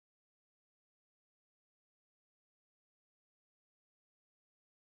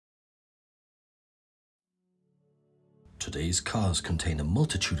Today's cars contain a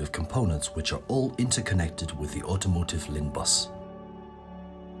multitude of components which are all interconnected with the automotive LIN bus.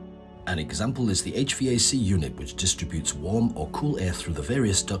 An example is the HVAC unit, which distributes warm or cool air through the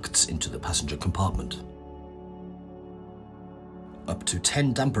various ducts into the passenger compartment. Up to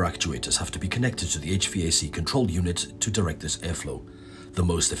 10 damper actuators have to be connected to the HVAC control unit to direct this airflow. The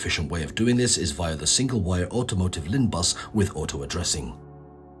most efficient way of doing this is via the single-wire automotive LIN bus with auto-addressing.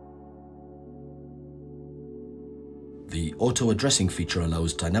 The auto-addressing feature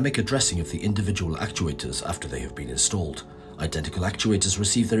allows dynamic addressing of the individual actuators after they have been installed. Identical actuators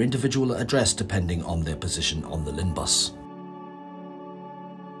receive their individual address depending on their position on the LIN bus.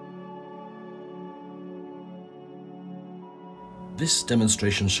 This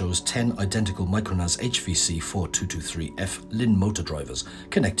demonstration shows 10 identical Micronas HVC4223F LIN motor drivers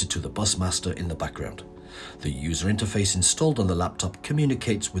connected to the bus master in the background. The user interface installed on the laptop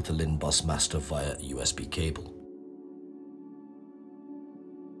communicates with the LIN bus master via USB cable.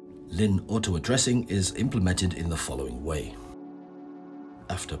 LIN auto-addressing is implemented in the following way.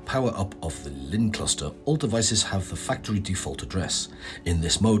 After power up of the LIN cluster, all devices have the factory default address. In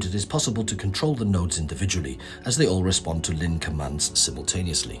this mode, it is possible to control the nodes individually, as they all respond to LIN commands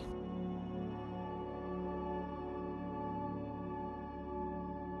simultaneously.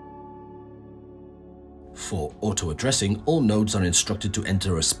 For auto-addressing, all nodes are instructed to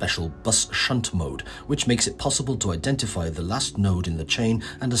enter a special bus shunt mode, which makes it possible to identify the last node in the chain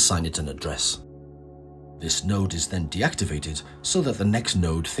and assign it an address. This node is then deactivated so that the next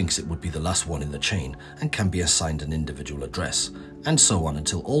node thinks it would be the last one in the chain and can be assigned an individual address, and so on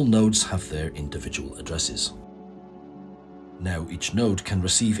until all nodes have their individual addresses. Now each node can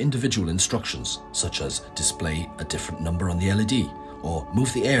receive individual instructions, such as display a different number on the LED or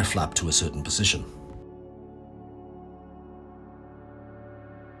move the air flap to a certain position.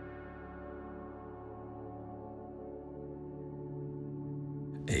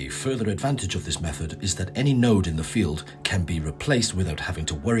 A further advantage of this method is that any node in the field can be replaced without having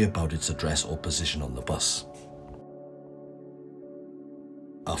to worry about its address or position on the bus.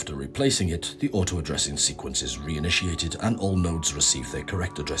 After replacing it, the auto-addressing sequence is reinitiated and all nodes receive their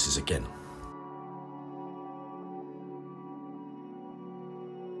correct addresses again.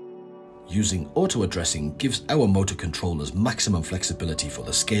 Using auto-addressing gives our motor controllers maximum flexibility for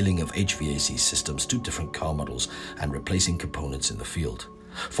the scaling of HVAC systems to different car models and replacing components in the field.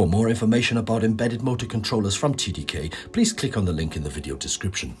 For more information about embedded motor controllers from TDK, please click on the link in the video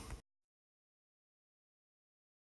description.